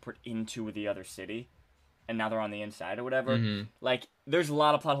just teleport into the other city? And now they're on the inside or whatever? Mm-hmm. Like there's a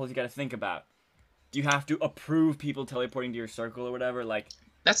lot of plot holes you gotta think about. Do you have to approve people teleporting to your circle or whatever? Like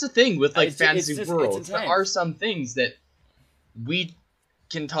that's the thing with like fantasy it's worlds. There intense. are some things that we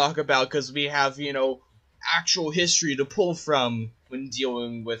can talk about because we have, actual history to pull from when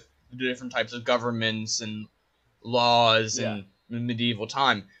dealing with the different types of governments and laws in medieval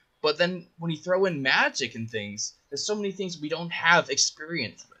time. But then when you throw in magic and things, there's so many things we don't have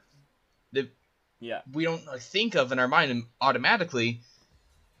experience with that we don't think of in our mind automatically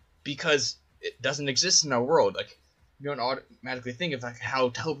because it doesn't exist in our world. Like we don't automatically think of like how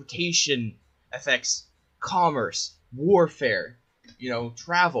teleportation affects commerce, warfare,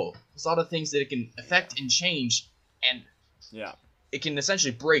 travel. There's a lot of things that it can affect and change, and it can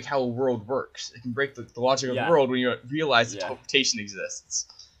essentially break how a world works. It can break the logic of the world when you realize that teleportation exists.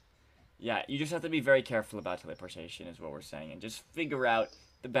 Yeah, you just have to be very careful about teleportation is what we're saying, and just figure out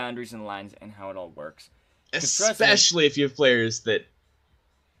the boundaries and lines and how it all works. Especially if you have players that,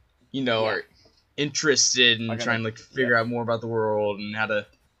 are interested in trying to figure out more about the world and how to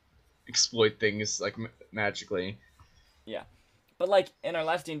exploit things like magically. Yeah. But like in our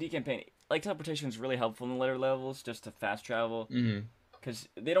last D&D campaign, like teleportation is really helpful in the later levels just to fast travel. Because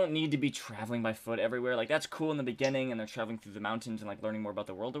they don't need to be traveling by foot everywhere. Like that's cool in the beginning and they're traveling through the mountains and like learning more about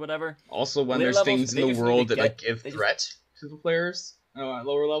the world or whatever. Also when there's things in the world that like give threat to the players at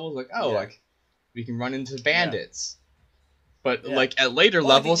lower levels, like like we can run into bandits. But Yeah. like at later Oh,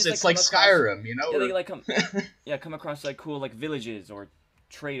 levels, just, it's like, like come across- Skyrim, you know? Yeah, they like come across like cool like villages or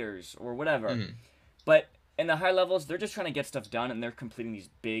traders or whatever. Mhm. But in the high levels, they're just trying to get stuff done, and they're completing these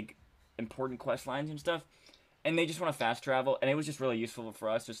big, important quest lines and stuff. And they just want to fast travel, and it was just really useful for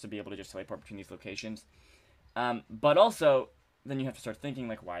us just to be able to just teleport between these locations. But also, then you have to start thinking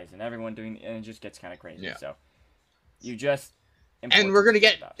like, why isn't everyone doing? And it just gets kind of crazy. Yeah. So you just And we're gonna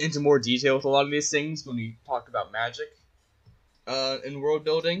get about. into more detail with a lot of these things when we talk about magic, in world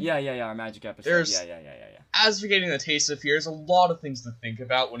building. Yeah. Our magic episode. There's- Yeah. As we're getting the taste of here, there's a lot of things to think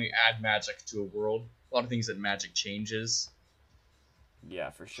about when you add magic to a world. A lot of things that magic changes. Yeah,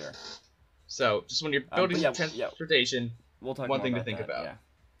 for sure. So, just when you're building but yeah, transportation, We'll talk one more thing to about think that, about.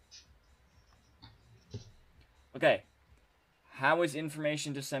 Yeah. Okay. How is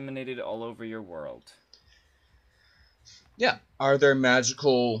information disseminated all over your world? Yeah. Are there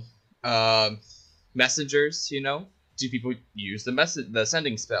magical messengers, you know? Do people use the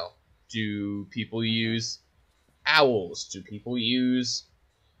sending spell? Do people use owls? Do people use,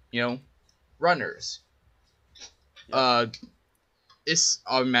 runners? Yeah.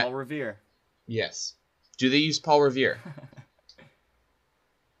 Paul Revere. Yes. Do they use Paul Revere?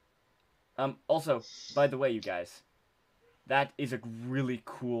 Also, by the way, you guys, that is a really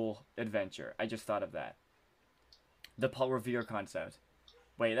cool adventure. I just thought of that. The Paul Revere concept.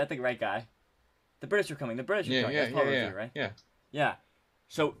 Wait, that's the right guy. The British are coming. The British are coming. That's Paul Revere, right? Yeah. Yeah.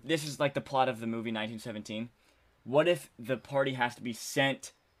 So this is like the plot of the movie 1917. What if the party has to be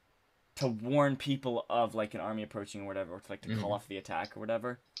sent to warn people of like an army approaching or whatever, or to like to call off the attack or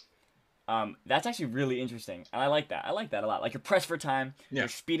whatever? That's actually really interesting, and I like that. I like that a lot. Like you're pressed for time. Yeah. You're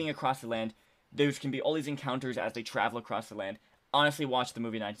speeding across the land. There can be all these encounters as they travel across the land. Honestly, watch the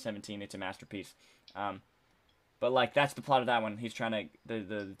movie 1917. It's a masterpiece. But like that's the plot of that one. He's trying to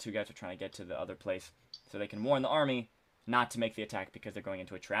the two guys are trying to get to the other place so they can warn the army not to make the attack because they're going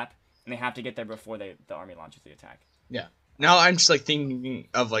into a trap, and they have to get there before the army launches the attack. Yeah. Now I'm just like thinking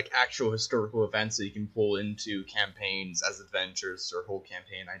of like actual historical events that you can pull into campaigns as adventures or whole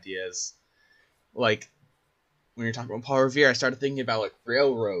campaign ideas. Like when you're talking about Paul Revere, I started thinking about like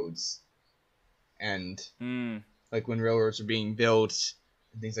railroads and like when railroads were being built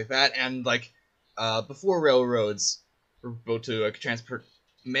and things like that, and like before railroads were built to like transport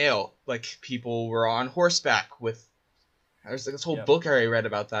mail, like people were on horseback with. There's like this whole book I read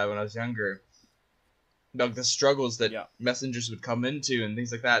about that when I was younger. Like the struggles that messengers would come into and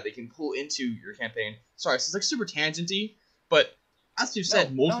things like that. They can pull into your campaign. Sorry, this is like super tangenty, but as you've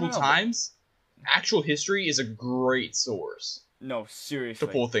said multiple times, actual history is a great source. No, seriously.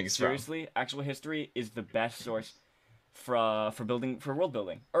 To pull things from. Seriously, actual history is the best source for world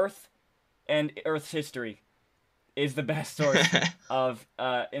building. Earth and Earth's history is the best source of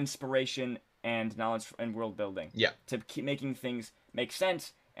inspiration and knowledge and world building. Yeah. To keep making things make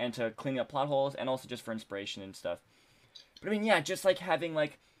sense and to clean up plot holes and also just for inspiration and stuff. But I mean, yeah, just like having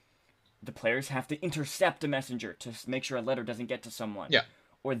like the players have to intercept a messenger to make sure a letter doesn't get to someone. Yeah.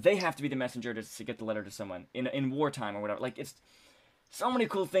 Or they have to be the messenger to get the letter to someone in wartime or whatever. Like it's so many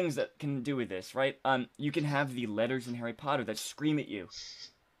cool things that can do with this, right? You can have the letters in Harry Potter that scream at you.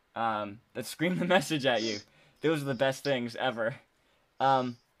 That scream the message at you. Those are the best things ever.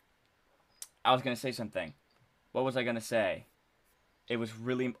 I was going to say something. What was I going to say? It was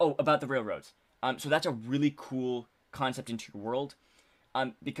really... Oh, about the railroads. So that's a really cool concept into your world.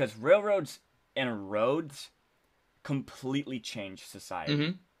 Because railroads and roads completely change society.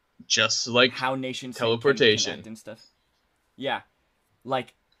 Mm-hmm. Just like how nations teleportation can connect and stuff. Yeah.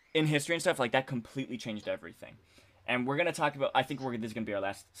 Like, in history and stuff, like, that completely changed everything. And we're going to talk about... I think this is going to be our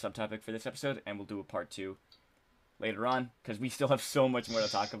last subtopic for this episode, and we'll do a part 2 later on, because we still have so much more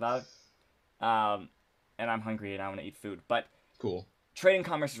to talk about. And I'm hungry and I want to eat food. But cool. Trade and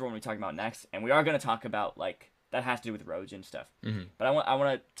commerce is what we're talking about next, and we are going to talk about like that has to do with roads and stuff. Mm-hmm. But I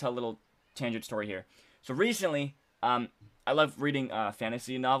want to tell a little tangent story here. So recently, I love reading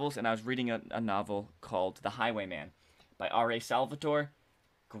fantasy novels, and I was reading a novel called The Highwayman by R.A. Salvatore.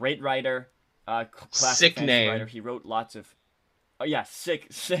 Great writer, classic sick name. writer. He wrote lots of. Oh yeah,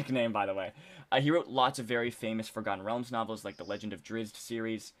 sick name by the way. He wrote lots of very famous Forgotten Realms novels, like the Legend of Drizzt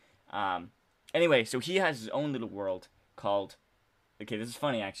series. Anyway, so he has his own little world called... Okay, this is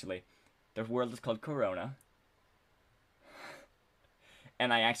funny, actually. The world is called Corona.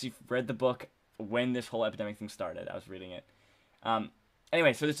 And I actually read the book when this whole epidemic thing started. I was reading it.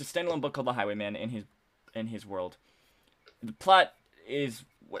 Anyway, so there's a standalone book called The Highwayman in his world. The plot is...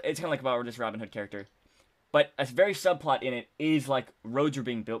 It's kind of like about this Robin Hood character. But a very subplot in it is, like, roads are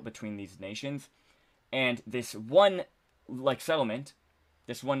being built between these nations. And this one, like, settlement...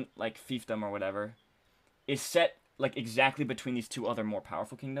 This one, like, fiefdom or whatever, is set, like exactly between these two other more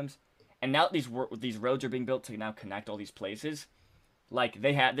powerful kingdoms. And now that these roads are being built to now connect all these places, like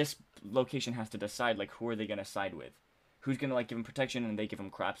this location has to decide like who are they gonna side with, who's gonna like give them protection and they give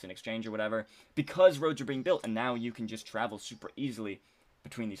them crops in exchange or whatever, because roads are being built and now you can just travel super easily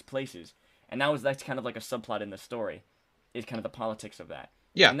between these places. And that's kind of like a subplot in the story, is kind of the politics of that.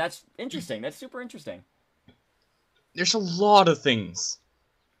 Yeah. And that's interesting. That's super interesting. There's a lot of things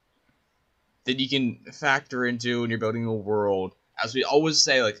that you can factor into when you're building a world. As we always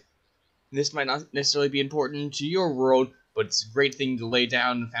say, like, this might not necessarily be important to your world, but it's a great thing to lay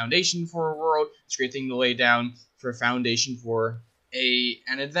down a foundation for a world. It's a great thing to lay down for a foundation for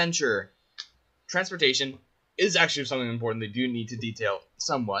an adventure. Transportation is actually something important they do need to detail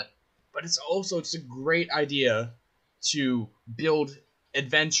somewhat, but it's also just a great idea to build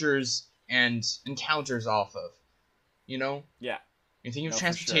adventures and encounters off of. You know? Yeah. You think of No,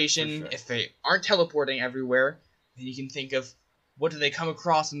 transportation, for sure. if they aren't teleporting everywhere, then you can think of what do they come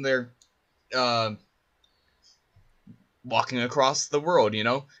across when they're walking across the world, you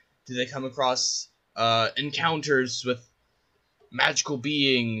know? Do they come across encounters with magical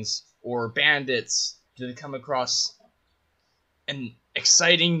beings or bandits? Do they come across an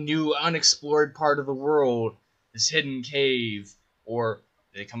exciting new unexplored part of the world, this hidden cave? Or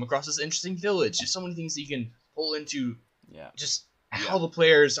do they come across this interesting village? There's so many things that you can pull into just how the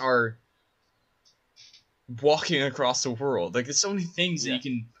players are walking across the world. Like, there's so many things that you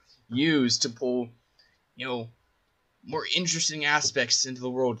can use to pull, you know, more interesting aspects into the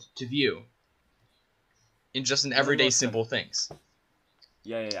world to view. In just an everyday simple things.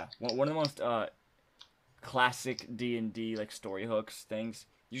 Yeah. One of the most classic D&D like story hooks things,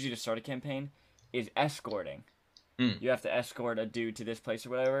 usually to start a campaign, is escorting. You have to escort a dude to this place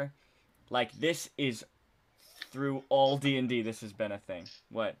or whatever. Like, this is through all D&D. This has been a thing.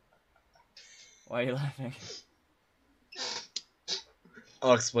 What? Why are you laughing?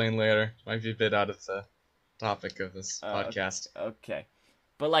 I'll explain later. Might be a bit out of the topic of this podcast. Okay.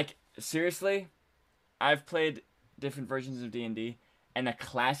 But, like, seriously, I've played different versions of D&D, and a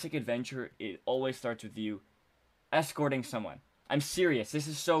classic adventure, it always starts with you escorting someone. I'm serious. This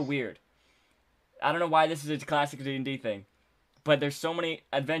is so weird. I don't know why this is a classic D&D thing, but there's so many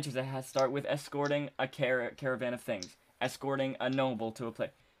adventures that start with escorting a caravan of things, escorting a noble to a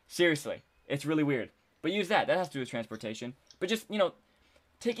place. Seriously, it's really weird. But use that. That has to do with transportation. But just, you know,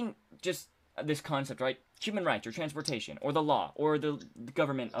 taking just this concept, right? Human rights or transportation or the law or the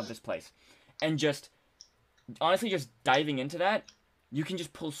government of this place. And just, honestly, just diving into that, you can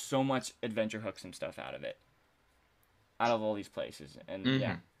just pull so much adventure hooks and stuff out of it. Out of all these places. And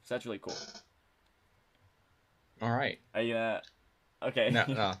yeah, so that's really cool. All right. Okay. No.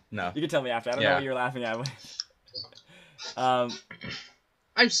 You can tell me after. I don't know what you're laughing at.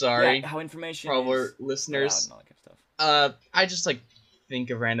 I'm sorry. Yeah, how information for our is listeners. and all that kind of stuff. I just like think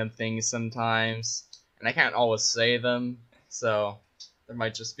of random things sometimes, and I can't always say them, so there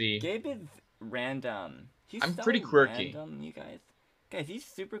might just be. Gabe is random. I'm pretty quirky. Random, you guys, he's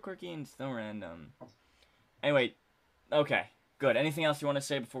super quirky and so random. Anyway, okay, good. Anything else you want to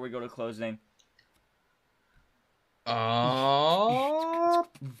say before we go to closing?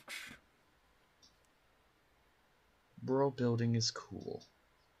 World building is cool.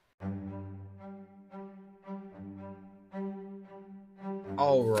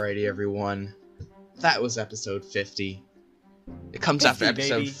 Alrighty, everyone. That was episode 50. It comes 50, after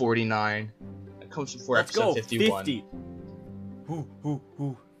episode baby. 49. It comes before Let's episode go. 51. 50.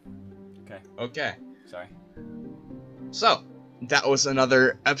 Okay. Sorry. So, that was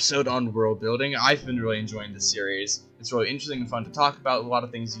another episode on world building. I've been really enjoying this series. It's really interesting and fun to talk about. A lot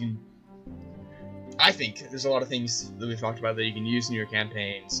of things you can... I think there's a lot of things that we've talked about that you can use in your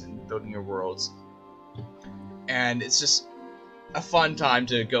campaigns and building your worlds. And it's just a fun time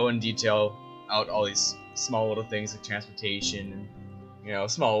to go and detail out all these small little things like transportation and, you know,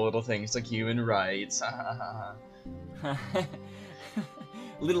 small little things like human rights.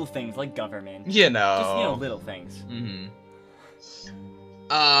 Little things like government. You know. Just, you know, little things.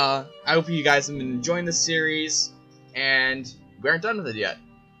 I hope you guys have been enjoying this series, and we aren't done with it yet.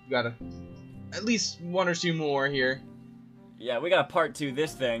 We got at least one or two more here. Yeah, we got a part 2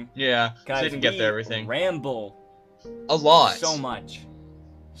 this thing. Yeah, guys, didn't get to everything. Ramble. A lot. So much.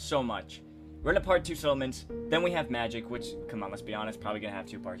 We're in a part 2 settlements. Then we have magic, which, come on, let's be honest, probably gonna have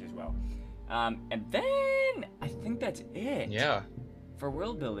 2 parts as well. And then I think that's it. Yeah. For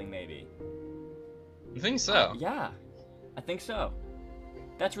world building, maybe. You think so? Yeah, I think so.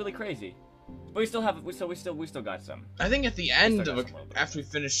 That's really crazy. But we still got some. I think at the end of after we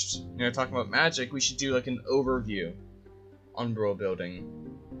finished, you know, talking about magic, we should do like an overview on world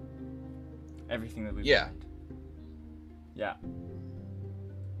building. Everything that we've learned. Yeah.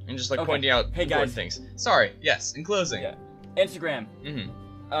 And just like Okay. pointing out Hey, important guys. things. Sorry. Yes. In closing. Yeah. Instagram.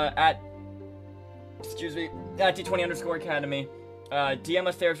 At D20 Academy. DM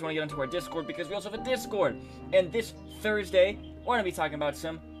us there if you want to get into our Discord, because we also have a Discord. And this Thursday, we're going to be talking about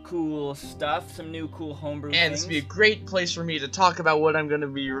some cool stuff, some new cool homebrew And things. this would be a great place for me to talk about what I'm going to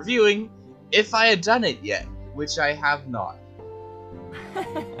be reviewing, if I had done it yet, which I have not.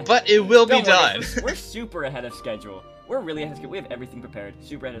 But it will be Don't worry, done. We're super ahead of schedule. We're really ahead of schedule. We have everything prepared.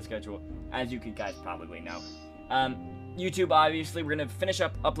 Super ahead of schedule, as you guys probably know. YouTube, obviously, we're going to finish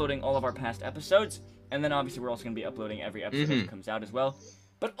up uploading all of our past episodes. And then, obviously, we're also going to be uploading every episode that comes out as well.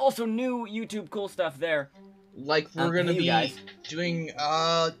 But also new YouTube cool stuff there. Like, we're going to be guys. doing,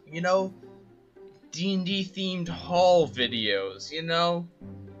 you know, D&D themed haul videos, you know?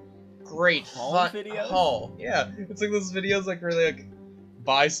 Great Haul fun videos? haul. Yeah, it's like those videos like where they like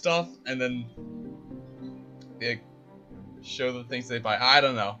buy stuff and then they like, show the things they buy. I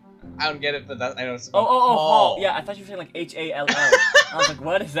don't know. I don't get it, but that I know it's haul. Yeah, I thought you were saying like HALL. I was like,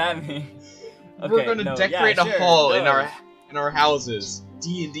 what does that mean? Okay, we're gonna decorate a hall in our houses.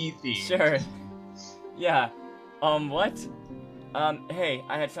 D&D themed. Sure. Yeah. What? Hey,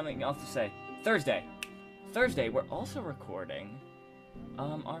 I had something else to say. Thursday, we're also recording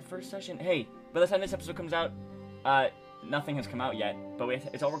our first session. Hey, by the time this episode comes out, nothing has come out yet, but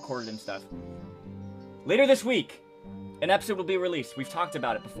it's all recorded and stuff. Later this week, an episode will be released. We've talked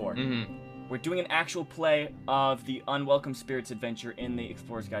about it before. We're doing an actual play of the Unwelcome Spirits adventure in the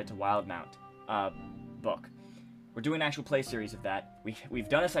Explorer's Guide to Wildmount book. We're doing an actual play series of that. We've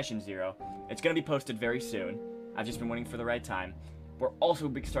done a session 0. It's going to be posted very soon. I've just been waiting for the right time. We're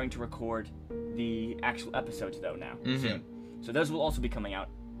also starting to record the actual episodes, though, now, soon. So those will also be coming out.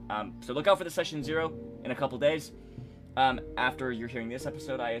 So look out for the session 0 in a couple days, after you're hearing this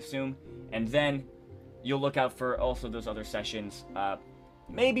episode, I assume. And then you'll look out for also those other sessions,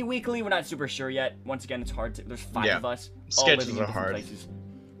 maybe weekly. We're not super sure yet. Once again, it's hard to... There's 5 of us. All Schedules living in are different hard. places.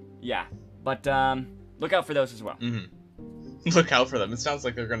 Yeah. But, look out for those as well. Look out for them. It sounds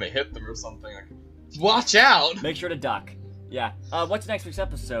like they're gonna hit them or something. Like, watch out! Make sure to duck. Yeah. What's next week's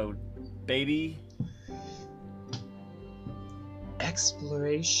episode, baby?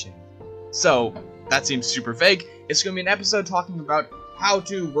 Exploration. So, that seems super vague. It's gonna be an episode talking about how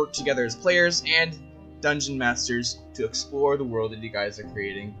to work together as players and dungeon masters to explore the world that you guys are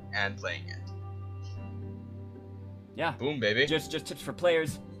creating and playing it. Yeah. Boom, baby. Just tips for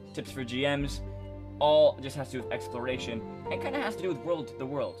players, tips for GMs. All just has to do with exploration, and kind of has to do with the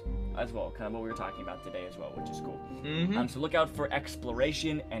world as well. Kind of what we were talking about today as well, which is cool. So look out for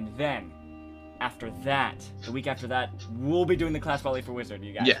exploration, and then after that, the week after that, we'll be doing the class volley for wizard,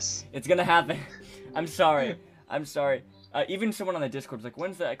 you guys. Yes. It's gonna happen. I'm sorry. Even someone on the Discord was like,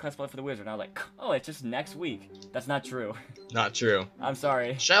 "When's the class volley for the wizard?" And I was like, "Oh, it's just next week." That's not true. Not true. I'm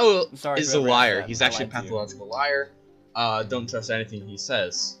sorry. Shadow I'm sorry is a whoever asked liar. that. He's I actually a lied to you. pathological liar. Don't trust anything he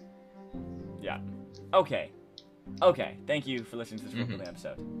says. Yeah. Okay. Thank you for listening to this role-playing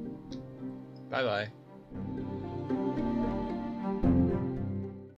episode. Bye-bye.